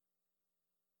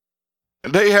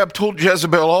And Ahab told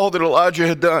Jezebel all that Elijah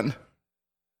had done,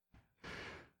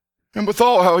 and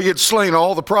withal how he had slain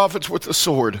all the prophets with the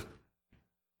sword.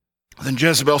 Then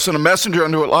Jezebel sent a messenger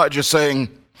unto Elijah, saying,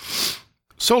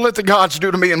 So let the gods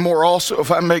do to me and more also,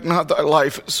 if I make not thy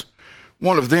life as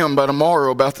one of them by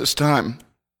tomorrow about this time.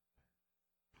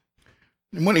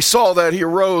 And when he saw that, he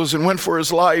arose and went for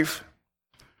his life,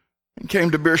 and came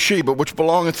to Beersheba, which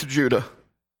belongeth to Judah,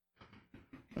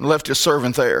 and left his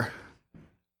servant there.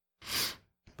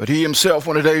 But he himself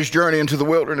went a day's journey into the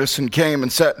wilderness, and came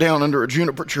and sat down under a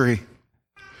juniper tree.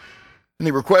 And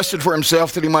he requested for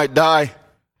himself that he might die,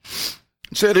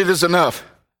 and said, It is enough.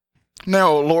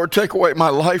 Now, O Lord, take away my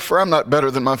life, for I am not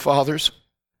better than my fathers.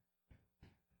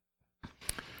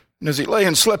 And as he lay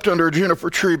and slept under a juniper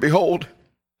tree, behold,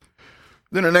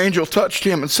 then an angel touched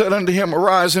him and said unto him,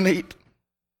 Arise and eat.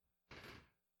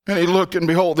 And he looked, and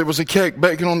behold, there was a cake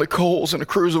baking on the coals, and a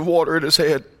cruse of water at his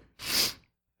head.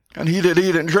 And he did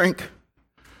eat and drink,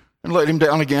 and laid him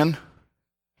down again.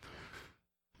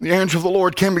 The angel of the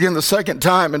Lord came again the second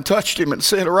time, and touched him, and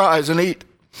said, Arise and eat,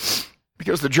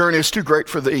 because the journey is too great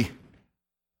for thee.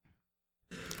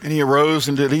 And he arose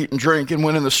and did eat and drink, and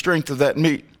went in the strength of that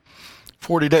meat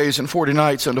 40 days and 40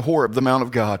 nights unto Horeb, the mount of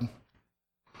God.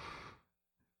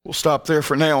 We'll stop there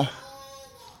for now.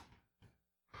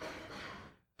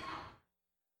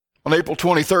 On April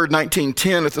 23rd,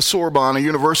 1910, at the Sorbonne, a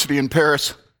university in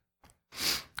Paris,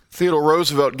 Theodore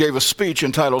Roosevelt gave a speech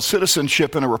entitled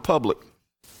Citizenship in a Republic.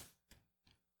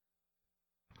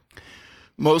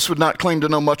 Most would not claim to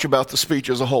know much about the speech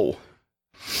as a whole,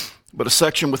 but a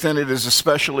section within it is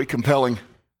especially compelling.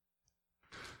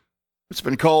 It's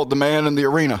been called The Man in the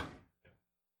Arena.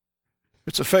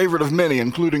 It's a favorite of many,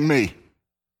 including me.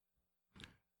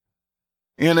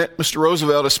 In it, Mr.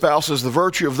 Roosevelt espouses the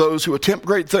virtue of those who attempt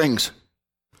great things,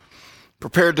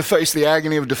 prepared to face the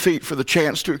agony of defeat for the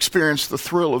chance to experience the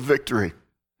thrill of victory.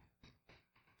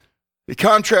 He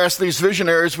contrasts these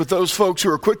visionaries with those folks who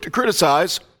are quick to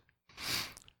criticize,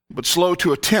 but slow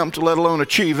to attempt, let alone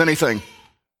achieve anything.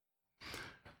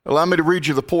 Allow me to read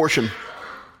you the portion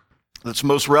that's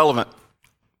most relevant.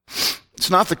 It's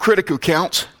not the critic who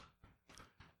counts,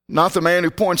 not the man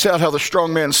who points out how the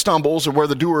strong man stumbles or where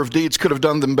the doer of deeds could have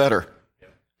done them better.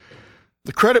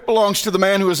 The credit belongs to the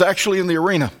man who is actually in the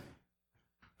arena,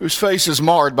 whose face is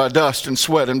marred by dust and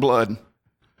sweat and blood,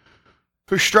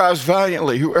 who strives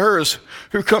valiantly, who errs,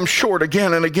 who comes short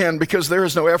again and again, because there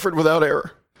is no effort without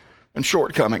error and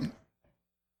shortcoming,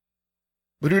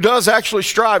 but who does actually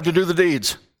strive to do the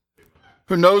deeds,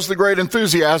 who knows the great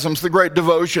enthusiasms, the great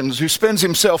devotions, who spends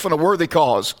himself in a worthy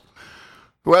cause,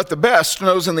 who at the best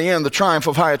knows in the end the triumph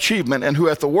of high achievement, and who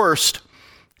at the worst,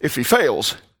 if he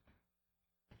fails,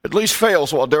 at least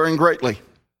fails while daring greatly,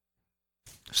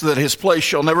 so that his place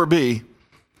shall never be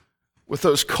with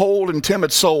those cold and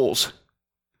timid souls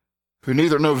who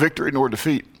neither know victory nor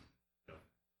defeat.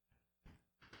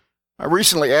 I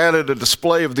recently added a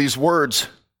display of these words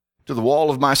to the wall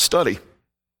of my study.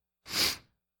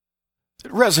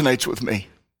 It resonates with me,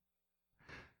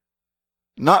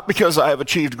 not because I have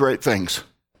achieved great things,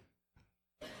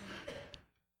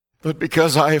 but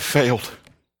because I have failed.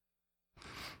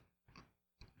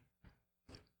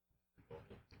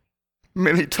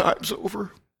 Many times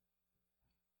over.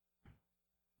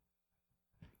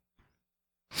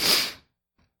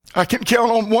 I can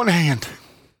count on one hand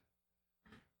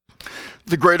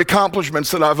the great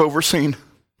accomplishments that I've overseen.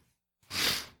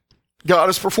 God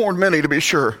has performed many, to be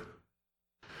sure,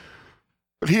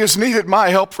 but he has needed my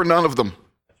help for none of them.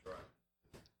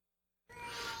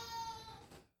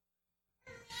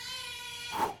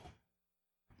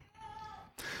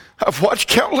 I've watched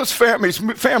countless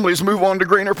families move on to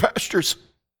greener pastures,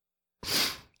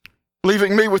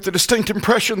 leaving me with the distinct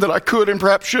impression that I could and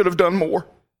perhaps should have done more.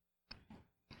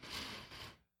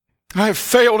 I have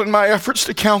failed in my efforts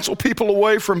to counsel people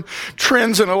away from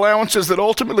trends and allowances that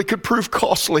ultimately could prove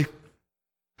costly.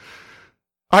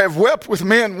 I have wept with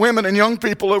men, women, and young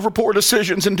people over poor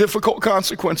decisions and difficult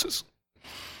consequences,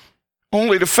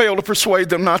 only to fail to persuade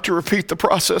them not to repeat the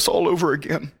process all over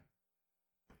again.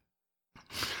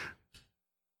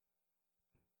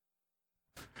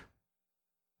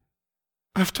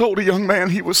 I've told a young man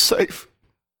he was safe,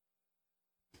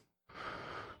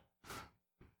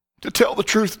 to tell the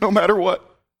truth no matter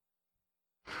what,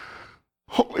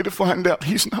 only to find out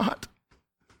he's not.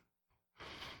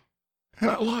 And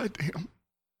I lied to him.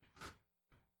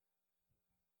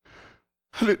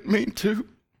 I didn't mean to.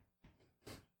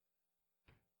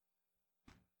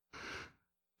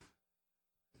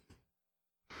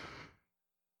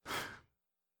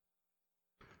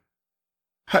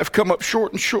 I've come up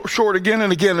short again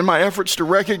and again in my efforts to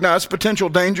recognize potential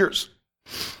dangers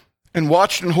and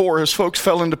watched in horror as folks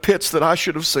fell into pits that I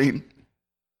should have seen.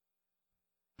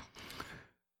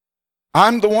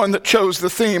 I'm the one that chose the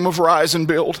theme of Rise and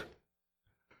Build.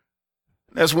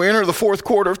 As we enter the fourth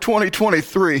quarter of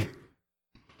 2023,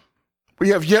 we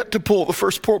have yet to pull the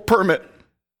first permit,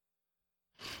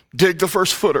 dig the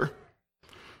first footer,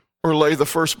 or lay the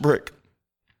first brick.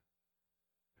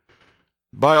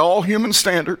 By all human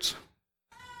standards,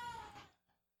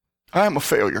 I am a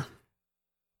failure.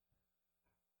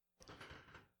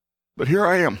 But here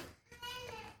I am.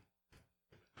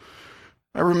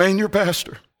 I remain your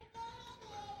pastor.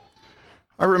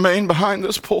 I remain behind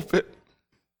this pulpit.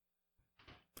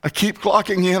 I keep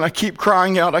clocking in. I keep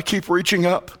crying out. I keep reaching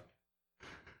up.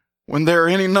 When there are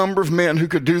any number of men who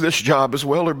could do this job as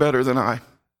well or better than I.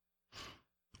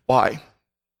 Why?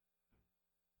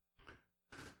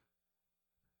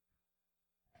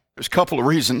 There's a couple of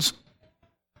reasons.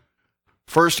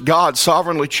 First, God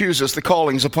sovereignly chooses the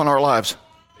callings upon our lives,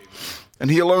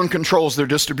 and He alone controls their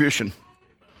distribution.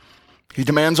 He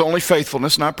demands only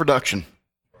faithfulness, not production.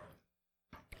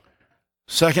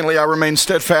 Secondly, I remain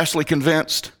steadfastly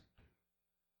convinced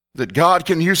that God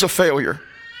can use a failure,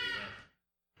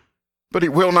 but He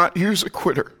will not use a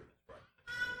quitter.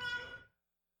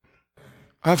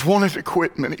 I've wanted to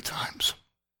quit many times.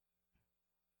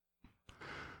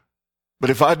 But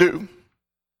if I do,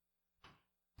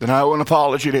 then I owe an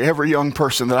apology to every young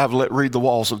person that I've let read the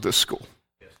walls of this school.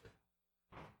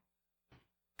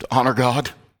 To honor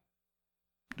God,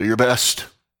 do your best,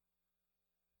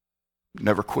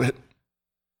 never quit.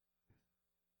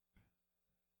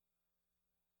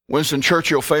 Winston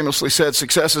Churchill famously said,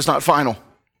 "Success is not final.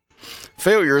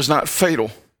 Failure is not fatal.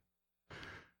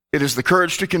 It is the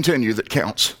courage to continue that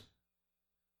counts."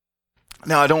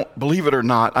 Now, I don't, believe it or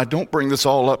not, I don't bring this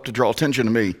all up to draw attention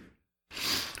to me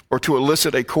or to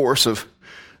elicit a chorus of,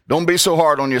 "Don't be so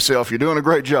hard on yourself. You're doing a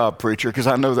great job, preacher," because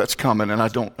I know that's coming, and I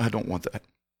don't want that.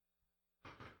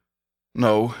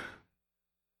 No.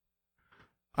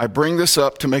 I bring this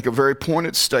up to make a very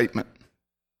pointed statement.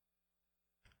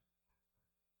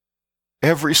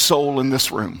 Every soul in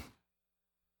this room,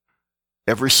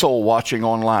 every soul watching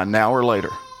online now or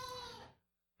later,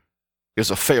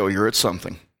 is a failure at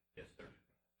something.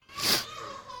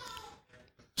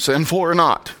 Sinful or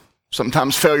not.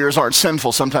 Sometimes failures aren't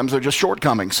sinful. Sometimes they're just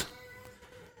shortcomings.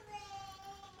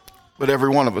 But every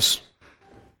one of us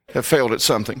have failed at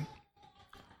something.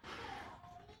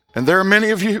 And there are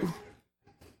many of you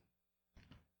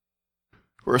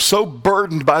who are so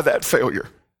burdened by that failure,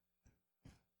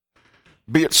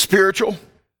 be it spiritual,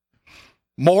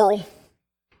 moral,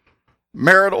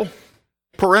 marital,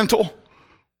 parental,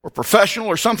 or professional,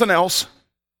 or something else,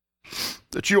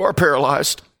 that you are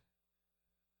paralyzed.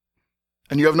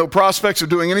 And you have no prospects of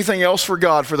doing anything else for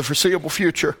God for the foreseeable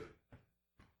future.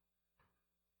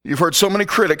 You've heard so many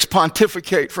critics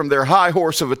pontificate from their high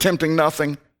horse of attempting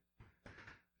nothing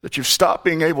that you've stopped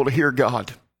being able to hear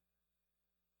God.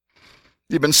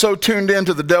 You've been so tuned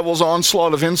into the devil's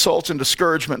onslaught of insults and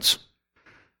discouragements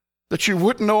that you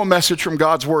wouldn't know a message from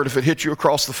God's word if it hit you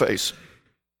across the face.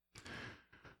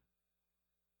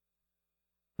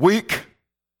 Weak,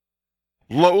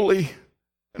 lowly,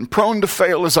 and prone to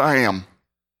fail as I am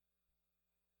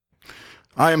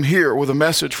here with a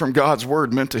message from God's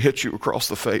word meant to hit you across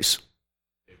the face.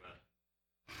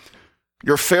 Amen.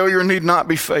 Your failure need not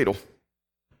be fatal.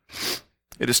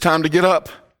 It is time to get up,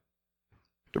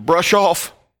 to brush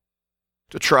off,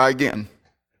 to try again.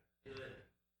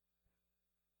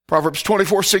 Proverbs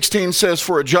 24:16 says,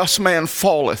 "For a just man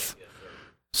falleth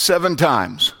 7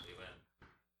 times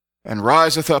and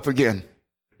riseth up again."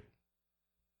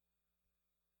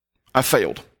 I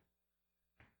failed.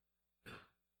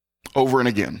 Over and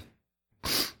again.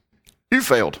 You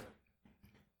failed.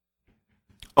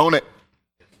 Own it.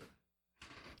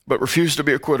 But refuse to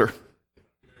be a quitter.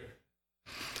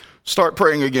 Start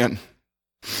praying again.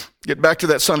 Get back to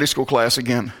that Sunday school class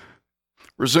again.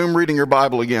 Resume reading your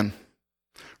Bible again.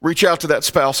 Reach out to that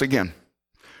spouse again.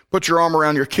 Put your arm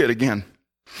around your kid again.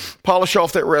 Polish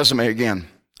off that resume again.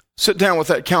 Sit down with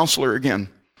that counselor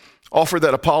again. Offer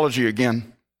that apology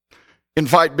again.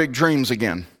 Invite big dreams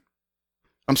again.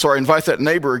 Invite that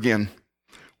neighbor again.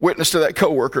 Witness to that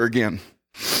coworker again.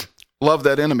 Love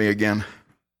that enemy again.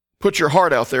 Put your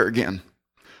heart out there again.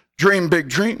 Dream big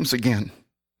dreams again.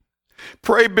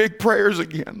 Pray big prayers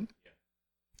again.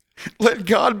 Let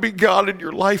God be God in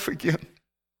your life again.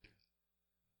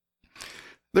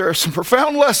 There are some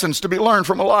profound lessons to be learned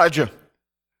from Elijah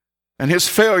and his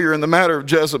failure in the matter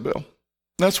of Jezebel.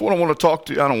 That's what I want to talk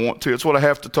to you. I don't want to. It's what I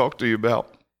have to talk to you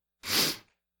about.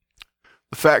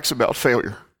 The facts about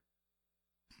failure.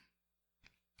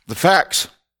 The facts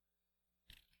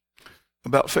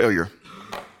about failure.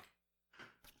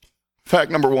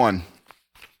 Fact number one,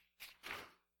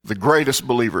 the greatest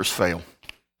believers fail.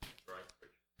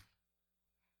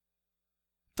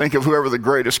 Think of whoever the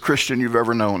greatest Christian you've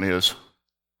ever known is.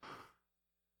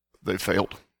 They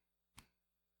failed.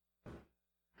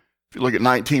 If you look at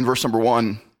 19, verse number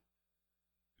 1,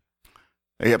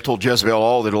 Ahab told Jezebel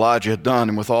all that Elijah had done,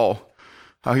 and withal,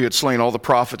 how he had slain all the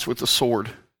prophets with the sword.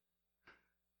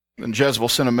 Then Jezebel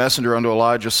sent a messenger unto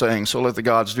Elijah, saying, So let the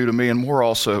gods do to me, and more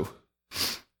also,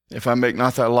 if I make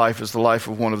not thy life as the life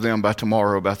of one of them by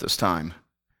tomorrow about this time.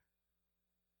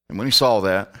 And when he saw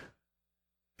that,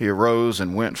 he arose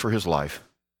and went for his life.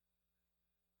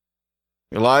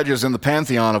 Elijah is in the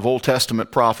pantheon of Old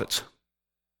Testament prophets.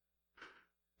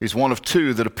 He's one of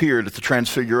two that appeared at the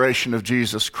transfiguration of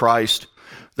Jesus Christ.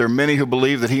 There are many who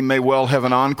believe that he may well have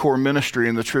an encore ministry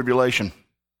in the tribulation.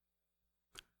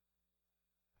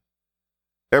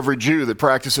 Every Jew that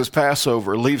practices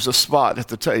Passover leaves a spot at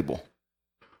the table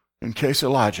in case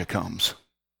Elijah comes.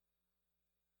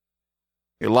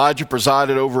 Elijah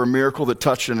presided over a miracle that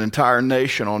touched an entire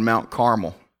nation on Mount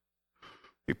Carmel.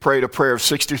 He prayed a prayer of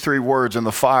 63 words, and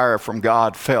the fire from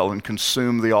God fell and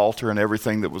consumed the altar and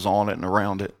everything that was on it and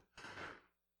around it.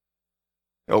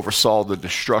 He oversaw the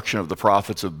destruction of the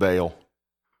prophets of Baal.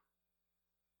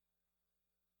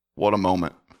 What a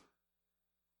moment.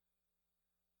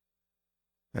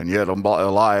 And yet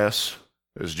Elias,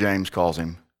 as James calls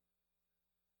him,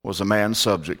 was a man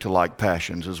subject to like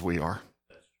passions as we are.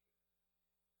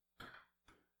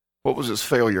 What was his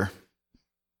failure?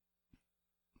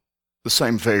 The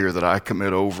same failure that I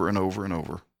commit over and over and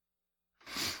over.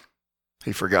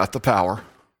 He forgot the power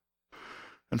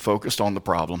and focused on the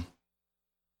problem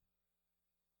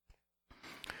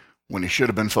when he should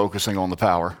have been focusing on the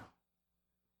power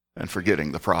and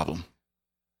forgetting the problem.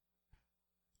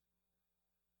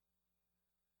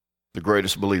 The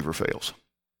greatest believer fails.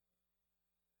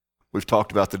 We've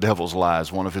talked about the devil's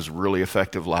lies. One of his really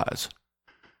effective lies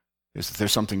is that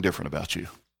there's something different about you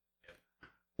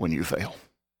when you fail.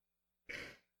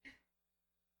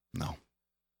 No.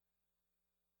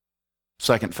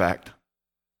 Second fact,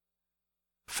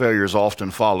 failures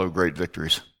often follow great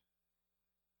victories.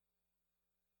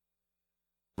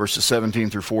 Verses 17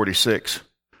 through 46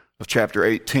 of chapter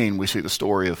 18, we see the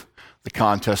story of the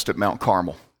contest at Mount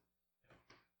Carmel.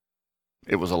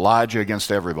 It was Elijah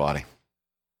against everybody.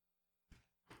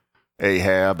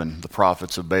 Ahab and the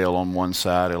prophets of Baal on one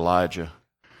side, Elijah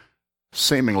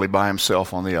seemingly by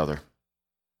himself on the other.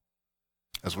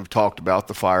 As we've talked about,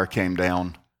 the fire came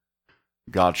down.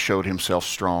 God showed himself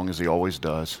strong, as he always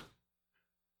does,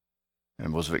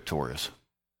 and was victorious.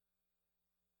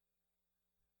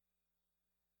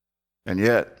 And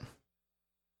yet,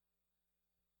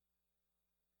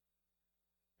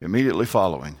 immediately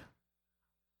following,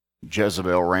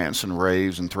 Jezebel rants and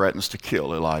raves and threatens to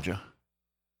kill Elijah.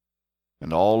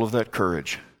 And all of that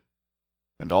courage,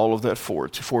 and all of that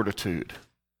fortitude,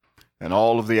 and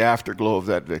all of the afterglow of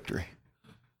that victory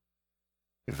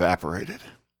evaporated.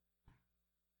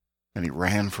 And he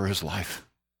ran for his life.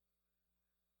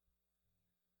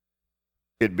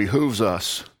 It behooves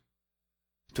us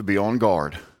to be on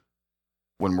guard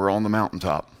when we're on the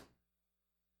mountaintop,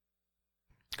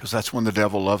 because that's when the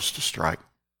devil loves to strike.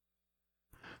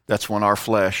 That's when our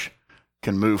flesh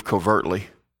can move covertly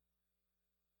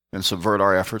and subvert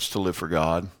our efforts to live for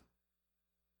God.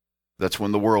 That's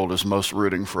when the world is most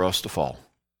rooting for us to fall.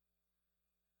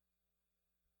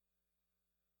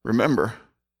 Remember,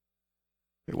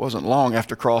 it wasn't long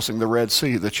after crossing the Red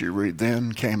Sea that you read,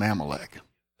 then came Amalek.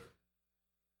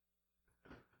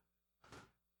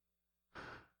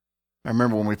 I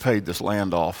remember when we paid this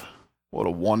land off, what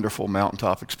a wonderful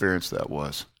mountaintop experience that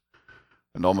was.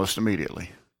 And almost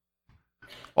immediately,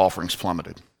 offerings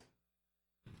plummeted.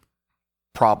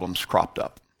 Problems cropped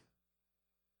up.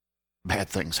 Bad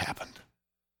things happened.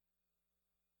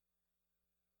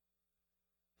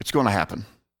 It's going to happen.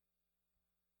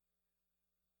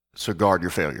 So guard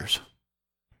your failures.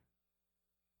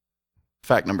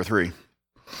 Fact number 3.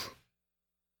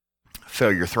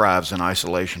 Failure thrives in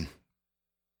isolation.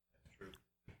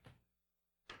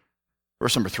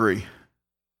 Verse number 3.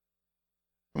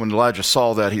 When Elijah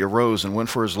saw that, he arose and went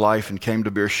for his life and came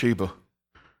to Beersheba,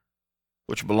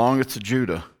 which belongeth to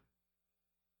Judah,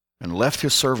 and left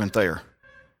his servant there.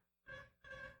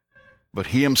 But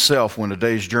he himself went a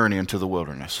day's journey into the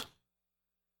wilderness.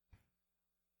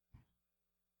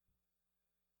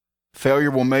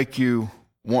 Failure will make you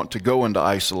want to go into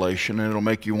isolation, and it'll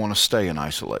make you want to stay in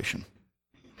isolation.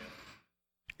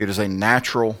 It is a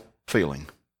natural feeling,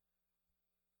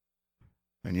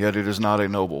 and yet it is not a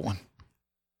noble one.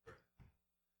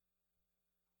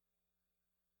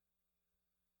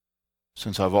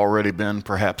 since I've already been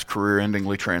perhaps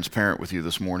career-endingly transparent with you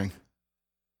this morning,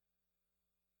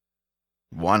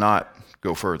 why not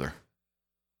go further?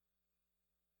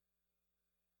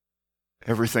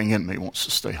 Everything in me wants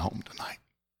to stay home tonight.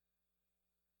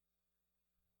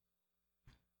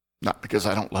 Not because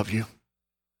I don't love you,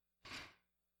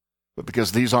 but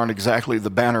because these aren't exactly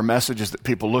the banner messages that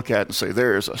people look at and say,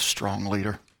 there is a strong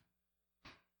leader,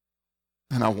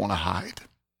 and I want to hide.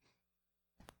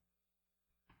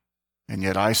 And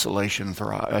yet isolation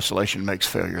makes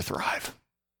failure thrive.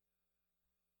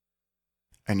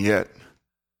 And yet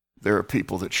there are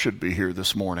people that should be here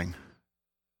this morning,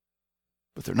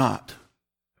 but they're not,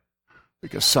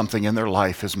 because something in their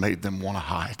life has made them want to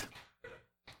hide.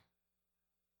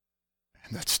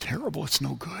 And that's terrible. It's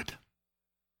no good.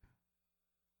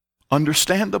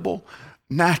 Understandable,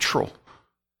 natural,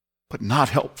 but not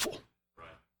helpful.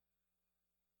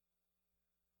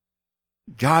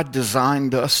 God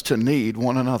designed us to need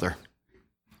one another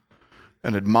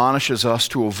and admonishes us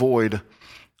to avoid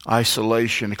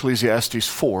isolation. Ecclesiastes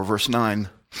 4, verse 9.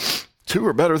 2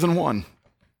 are better than 1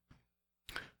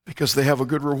 because they have a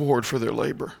good reward for their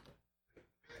labor.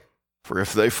 For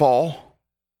if they fall,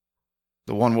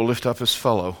 the one will lift up his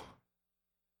fellow.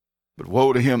 But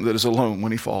woe to him that is alone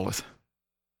when he falleth,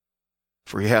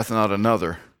 for he hath not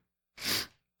another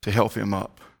to help him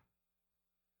up.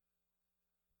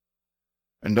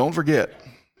 And don't forget,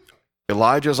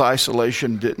 Elijah's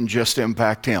isolation didn't just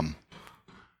impact him.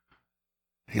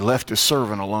 He left his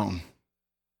servant alone.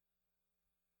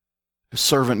 His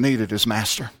servant needed his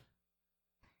master,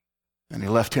 and he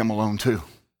left him alone too.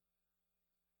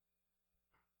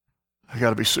 I got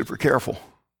to be super careful,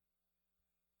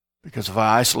 because if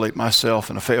I isolate myself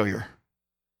in a failure,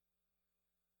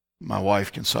 my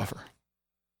wife can suffer.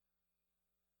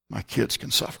 My kids can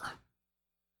suffer.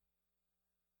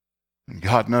 And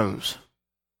God knows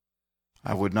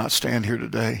I would not stand here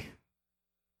today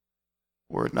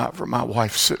were it not for my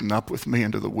wife sitting up with me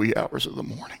into the wee hours of the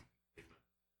morning,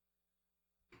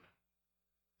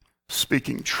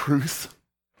 speaking truth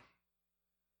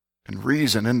and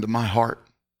reason into my heart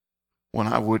when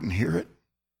I wouldn't hear it.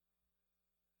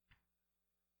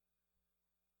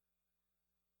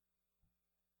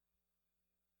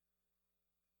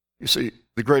 You see,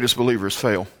 the greatest believers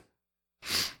fail.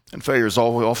 And failures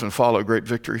often follow great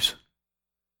victories.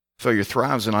 Failure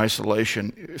thrives in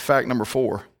isolation. Fact number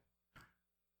 4,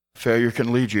 failure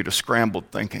can lead you to scrambled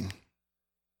thinking.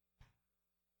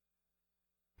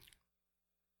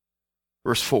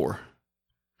 Verse 4.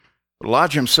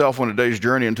 Elijah himself went a day's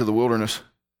journey into the wilderness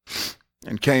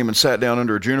and came and sat down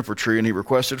under a juniper tree, and he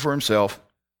requested for himself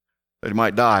that he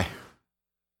might die,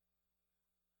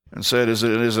 and said, it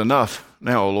is enough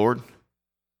now, O Lord.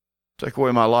 Take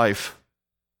away my life,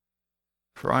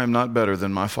 for I am not better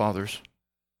than my fathers.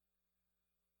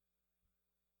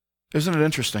 Isn't it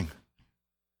interesting?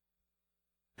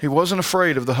 He wasn't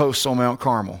afraid of the hosts on Mount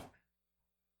Carmel,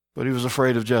 but he was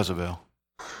afraid of Jezebel.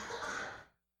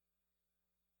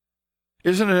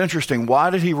 Isn't it interesting?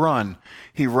 Why did he run?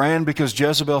 He ran because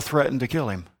Jezebel threatened to kill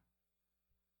him,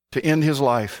 to end his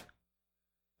life.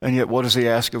 And yet what does he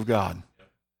ask of God?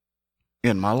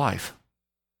 In my life.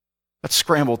 That's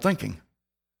scrambled thinking.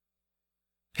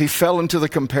 He fell into the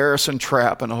comparison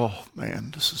trap, and oh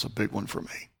man, this is a big one for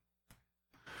me.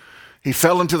 He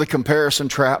fell into the comparison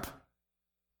trap.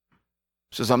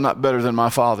 He says, I'm not better than my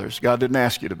fathers. God didn't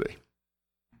ask you to be.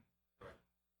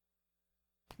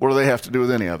 What do they have to do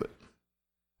with any of it?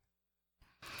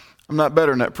 I'm not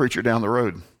better than that preacher down the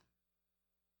road.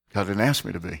 God didn't ask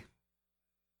me to be.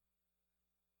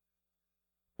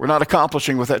 We're not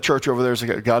accomplishing with that church over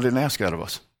there. God didn't ask that of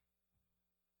us.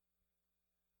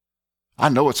 I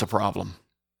know it's a problem,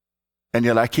 and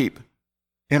yet I keep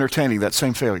entertaining that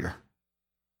same failure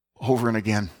over and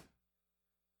again.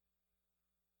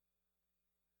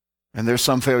 And there's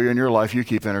some failure in your life you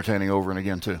keep entertaining over and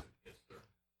again too.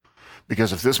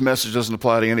 Because if this message doesn't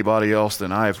apply to anybody else,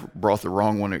 then I have brought the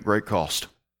wrong one at great cost.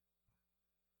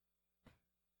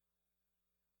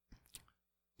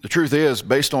 The truth is,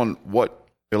 based on what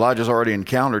Elijah's already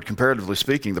encountered, comparatively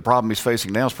speaking, the problem he's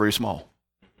facing now is pretty small.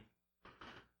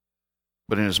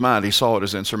 But in his mind, he saw it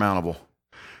as insurmountable.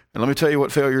 And let me tell you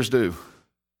what failures do.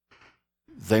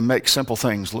 They make simple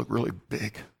things look really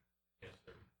big.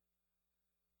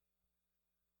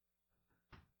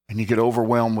 And you get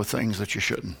overwhelmed with things that you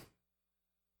shouldn't.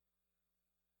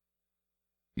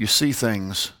 You see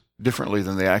things differently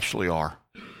than they actually are.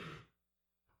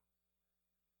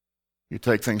 You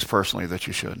take things personally that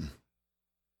you shouldn't.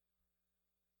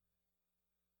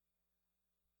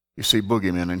 You see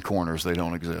boogeymen in corners, they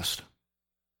don't exist.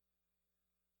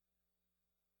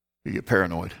 You get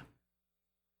paranoid.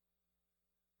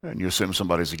 And you assume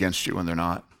somebody's against you when they're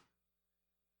not.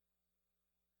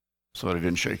 Somebody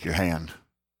didn't shake your hand.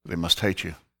 They must hate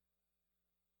you.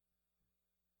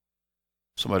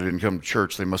 Somebody didn't come to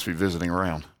church. They must be visiting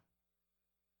around.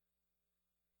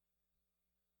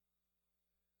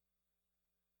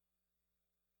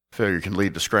 Failure can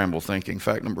lead to scrambled thinking.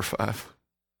 Fact number 5.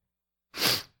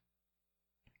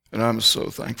 And I'm so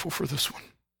thankful for this one.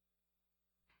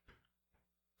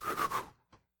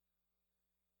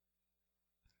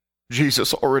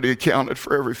 Jesus already accounted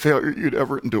for every failure you'd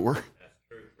ever endure.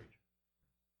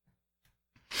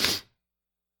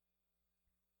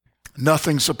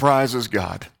 Nothing surprises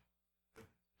God.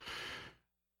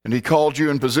 And He called you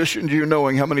and positioned you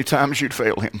knowing how many times you'd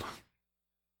fail Him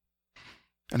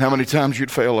and how many times you'd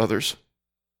fail others.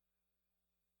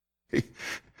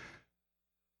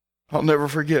 I'll never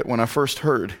forget when I first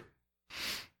heard.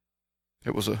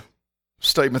 It was a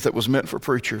statement that was meant for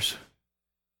preachers.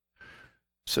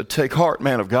 It said, "Take heart,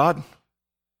 man of God.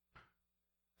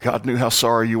 God knew how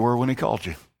sorry you were when He called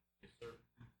you."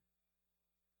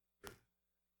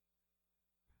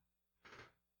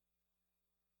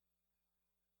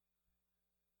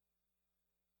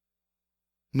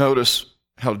 Notice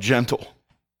how gentle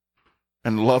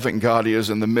and loving God is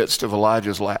in the midst of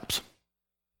Elijah's lapse.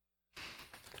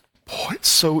 Boy, it's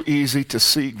so easy to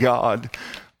see God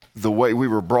the way we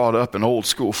were brought up in old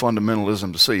school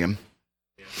fundamentalism to see Him.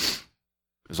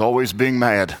 Is always being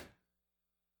mad.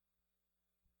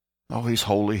 Oh, He's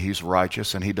holy, He's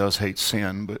righteous, and He does hate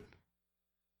sin, but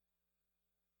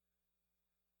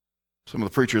some of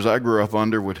the preachers I grew up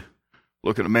under would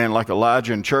look at a man like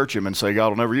Elijah and church him and say, God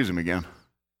will never use him again.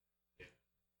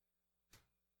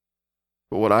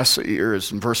 But what I see here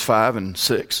is in verse 5 and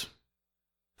 6,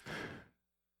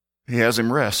 He has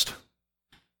him rest.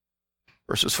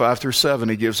 Verses 5 through 7,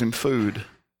 He gives him food.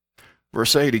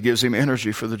 Verse 8, He gives him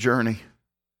energy for the journey.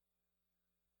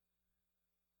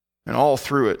 And all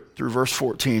through it, through verse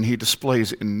 14, He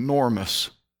displays enormous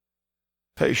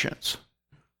patience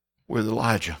with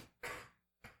Elijah.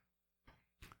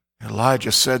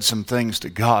 Elijah said some things to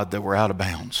God that were out of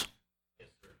bounds.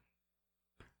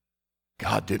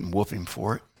 God didn't whoop him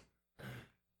for it.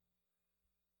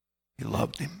 He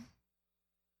loved him.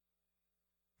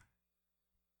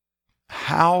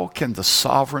 How can the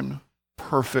sovereign,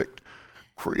 perfect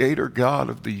Creator God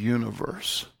of the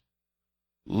universe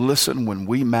listen when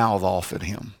we mouth off at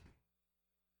Him?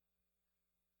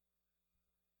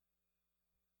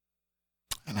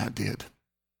 And I did.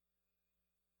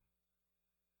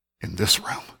 In this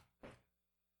room.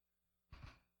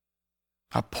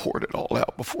 I poured it all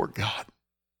out before God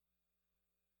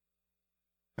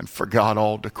and forgot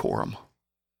all decorum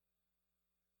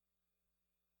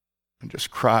and just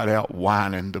cried out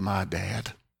whining to my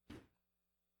dad.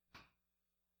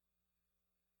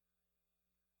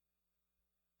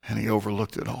 And He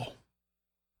overlooked it all.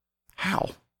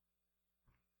 How?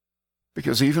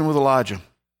 Because even with Elijah,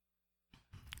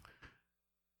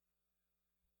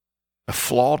 a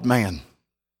flawed man,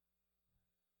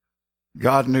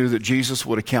 God knew that Jesus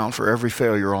would account for every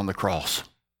failure on the cross.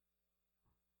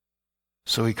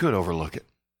 So He could overlook it.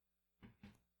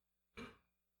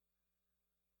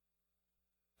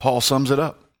 Paul sums it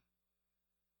up.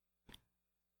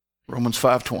 Romans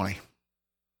 5:20.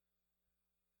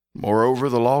 Moreover,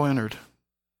 the law entered,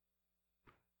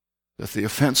 that the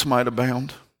offense might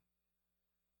abound.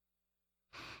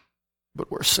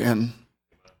 But where sin,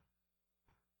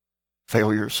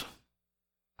 failures,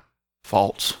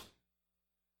 faults,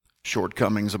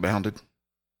 shortcomings abounded,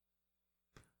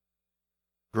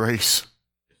 grace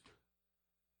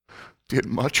did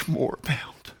much more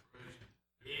abound.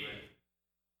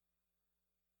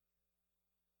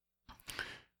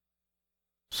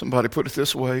 Somebody put it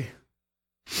this way: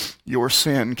 your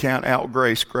sin can't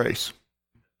outgrace grace.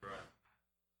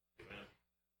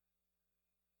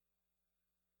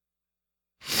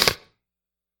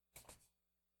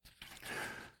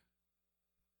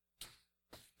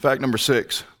 Fact number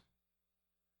 6.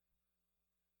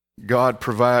 God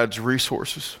provides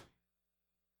resources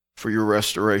for your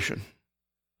restoration.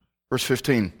 Verse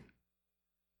 15.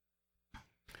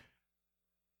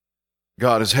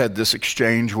 God has had this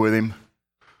exchange with him,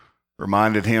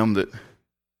 reminded him that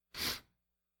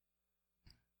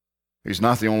he's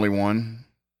not the only one.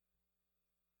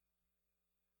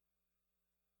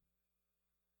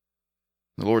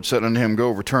 The Lord said unto him,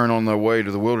 Go, return on thy way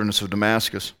to the wilderness of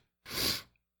Damascus.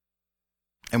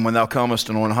 And when thou comest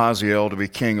and on Hazael to be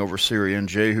king over Syria, and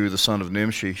Jehu the son of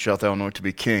Nimshi shalt thou anoint to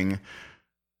be king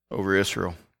over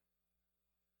Israel.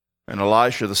 And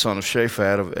Elisha the son of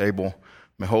Shaphat of Abel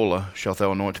Meholah shalt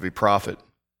thou anoint to be prophet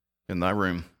in thy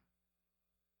room.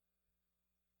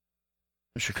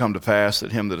 It shall come to pass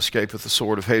that him that escapeth the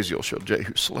sword of Hazael shall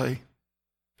Jehu slay,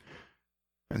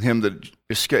 and him that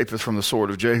escapeth from the sword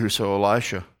of Jehu shall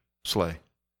Elisha slay.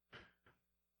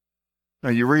 Now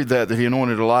you read that he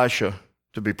anointed Elisha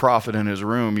to be prophet in his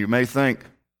room. You may think,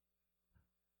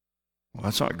 well,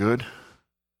 that's not good.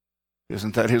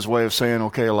 Isn't that his way of saying,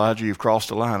 okay, Elijah, you've crossed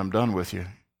the line, I'm done with you.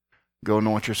 Go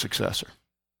anoint your successor.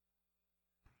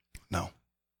 No.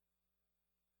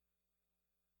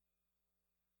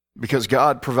 Because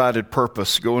God provided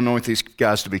purpose. Go anoint these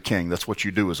guys to be king. That's what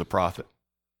you do as a prophet.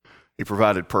 He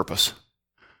provided purpose.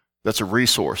 That's a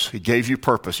resource. He gave you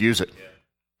purpose. Use it.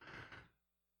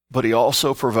 But he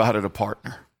also provided a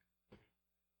partner.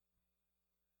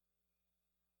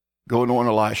 Go anoint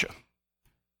Elisha.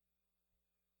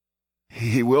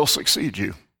 He will succeed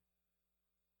you.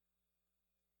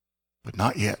 But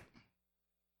not yet.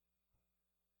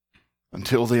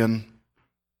 Until then,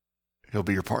 he'll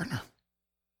be your partner.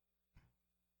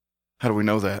 How do we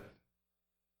know that?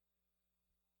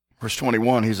 Verse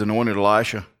 21, he's anointed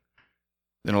Elisha.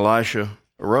 Then Elisha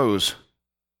arose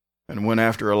and went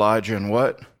after Elijah and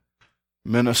what?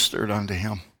 Ministered unto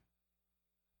him.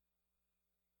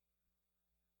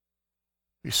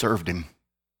 He served him.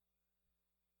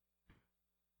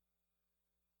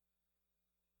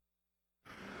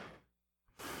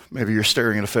 Maybe you're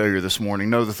staring at a failure this morning.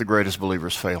 Know that the greatest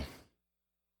believers fail.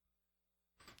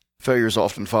 Failures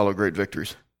often follow great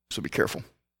victories, so be careful.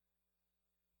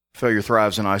 Failure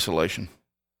thrives in isolation.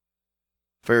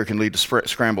 Failure can lead to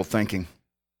scrambled thinking.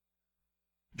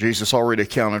 Jesus already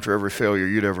accounted for every failure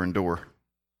you'd ever endure.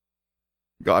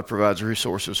 God provides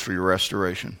resources for your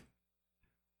restoration.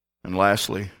 And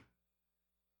lastly,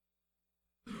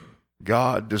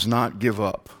 God does not give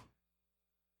up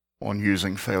on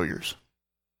using failures.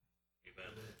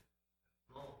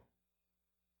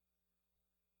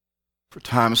 For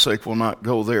time's sake, we'll not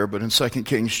go there, but in 2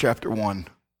 Kings chapter 1,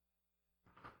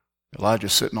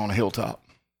 Elijah's sitting on a hilltop.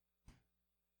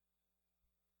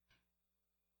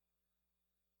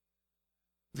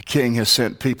 The king has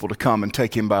sent people to come and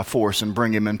take him by force and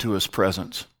bring him into his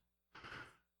presence.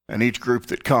 And each group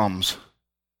that comes,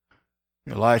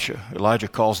 Elijah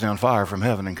calls down fire from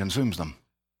heaven and consumes them.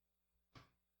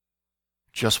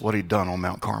 Just what he'd done on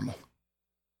Mount Carmel.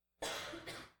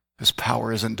 His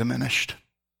power isn't diminished.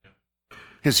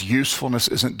 His usefulness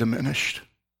isn't diminished.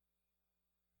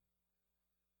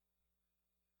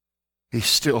 He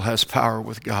still has power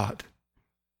with God.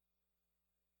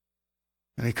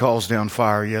 And he calls down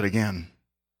fire yet again.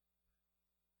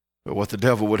 But what the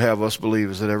devil would have us believe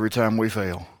is that every time we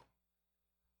fail,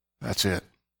 that's it.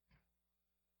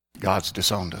 God's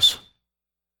disowned us.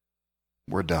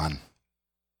 We're done.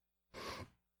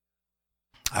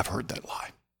 I've heard that lie.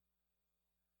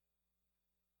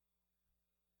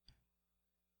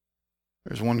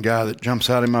 There's one guy that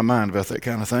jumps out in my mind about that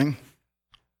kind of thing.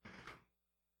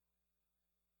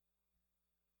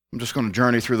 I'm just going to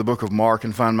journey through the book of Mark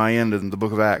and find my end in the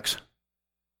book of Acts.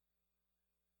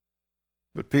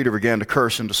 But Peter began to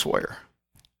curse and to swear,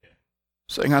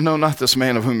 saying, I know not this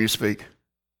man of whom you speak.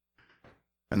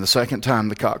 And the second time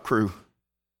the cock crew.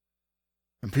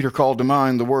 And Peter called to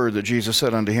mind the word that Jesus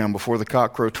said unto him, before the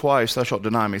cock crow twice, thou shalt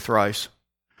deny me thrice.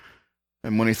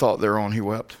 And when he thought thereon, he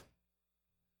wept.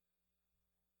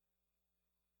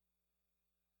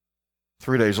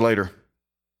 3 days later,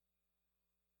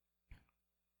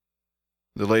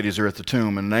 the ladies are at the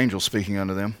tomb, and an angel speaking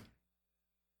unto them,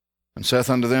 and saith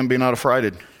unto them, be not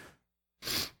affrighted.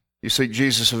 You seek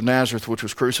Jesus of Nazareth, which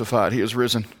was crucified. He is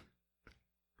risen.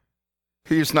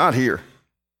 He is not here.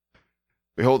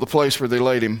 Behold the place where they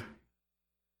laid him.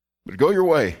 But go your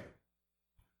way.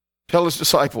 Tell his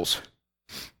disciples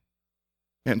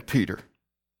and Peter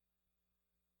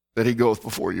that he goeth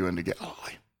before you into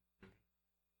Galilee.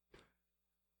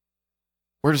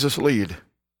 Where does this lead?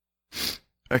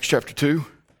 Acts chapter 2.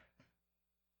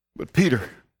 But Peter,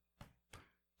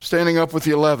 standing up with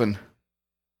the 11,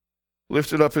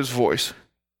 lifted up his voice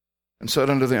and said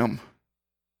unto them,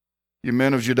 ye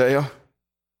men of Judea,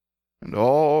 and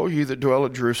all ye that dwell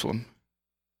at Jerusalem,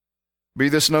 be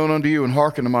this known unto you, and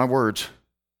hearken to my words.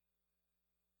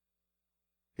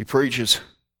 He preaches,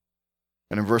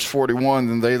 and in verse 41,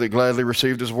 then they that gladly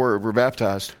received his word were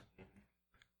baptized.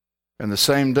 And the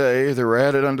same day there were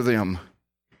added unto them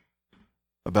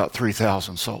about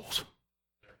 3,000 souls.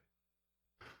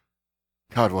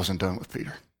 God wasn't done with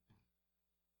Peter.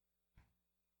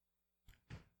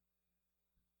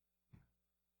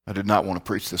 I did not want to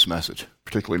preach this message,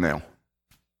 particularly now,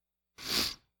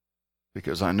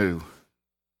 because I knew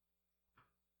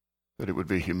that it would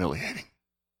be humiliating.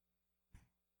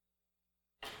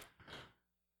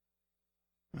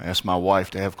 I asked my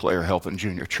wife to have Claire help in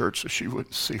junior church so she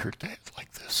wouldn't see her dad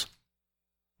like this.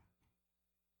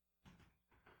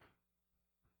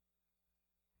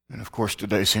 And of course,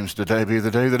 today seems to be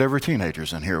the day that every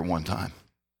teenager's in here at one time.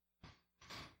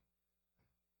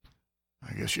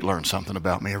 I guess you learn something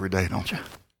about me every day, don't you?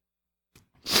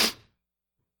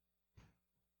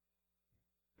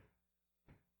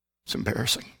 It's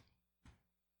embarrassing.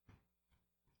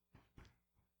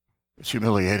 It's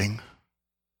humiliating.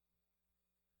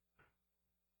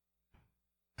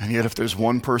 And yet, if there's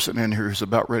one person in here who's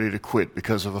about ready to quit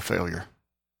because of a failure,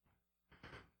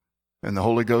 and the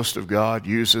Holy Ghost of God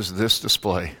uses this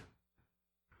display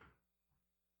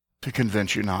to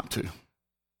convince you not to,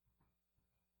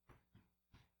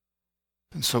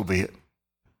 then so be it.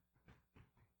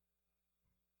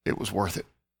 It was worth it.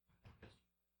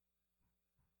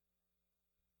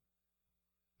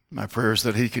 My prayer is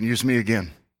that he can use me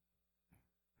again,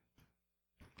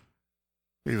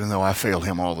 even though I fail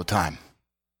him all the time.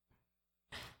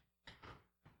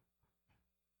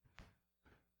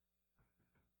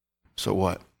 So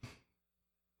what?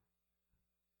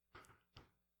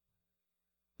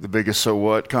 The biggest so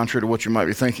what, contrary to what you might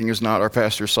be thinking, is not our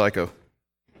pastor's psycho.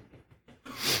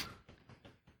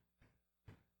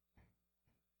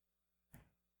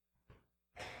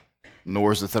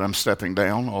 Nor is it that I'm stepping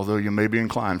down, although you may be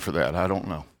inclined for that. I don't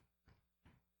know.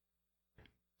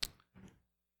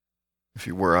 If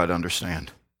you were, I'd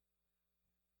understand.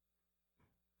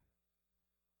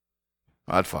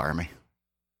 I'd fire me.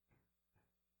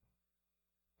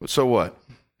 But so what?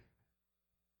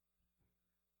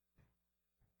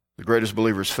 The greatest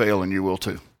believers fail, and you will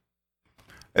too.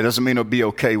 It doesn't mean I'll be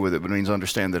okay with it, but it means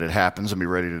understand that it happens and be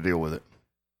ready to deal with it.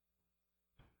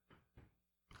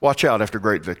 Watch out after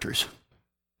great victories.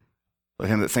 Let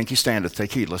him that think he standeth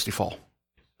take heed lest he fall.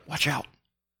 Watch out.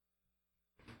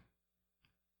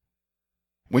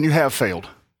 When you have failed,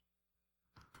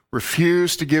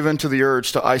 refuse to give in to the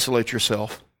urge to isolate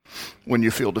yourself when you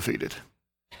feel defeated.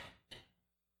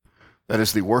 That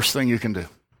is the worst thing you can do,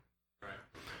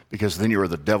 because then you are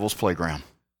the devil's playground.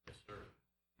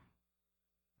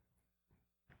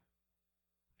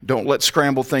 Don't let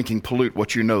scrambled thinking pollute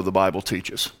what you know the Bible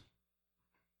teaches.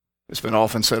 It's been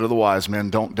often said of the wise men,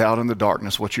 don't doubt in the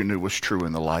darkness what you knew was true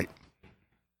in the light.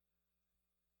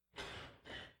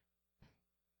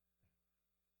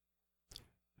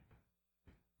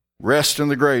 Rest in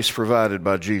the grace provided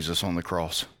by Jesus on the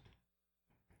cross.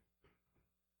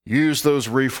 Use those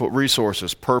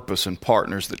resources, purpose, and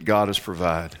partners that God has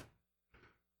provided.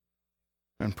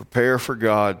 And prepare for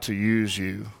God to use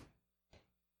you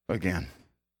again.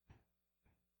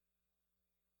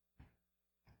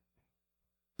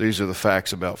 These are the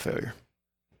facts about failure.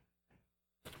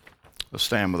 Let's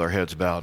stand with our heads bowed.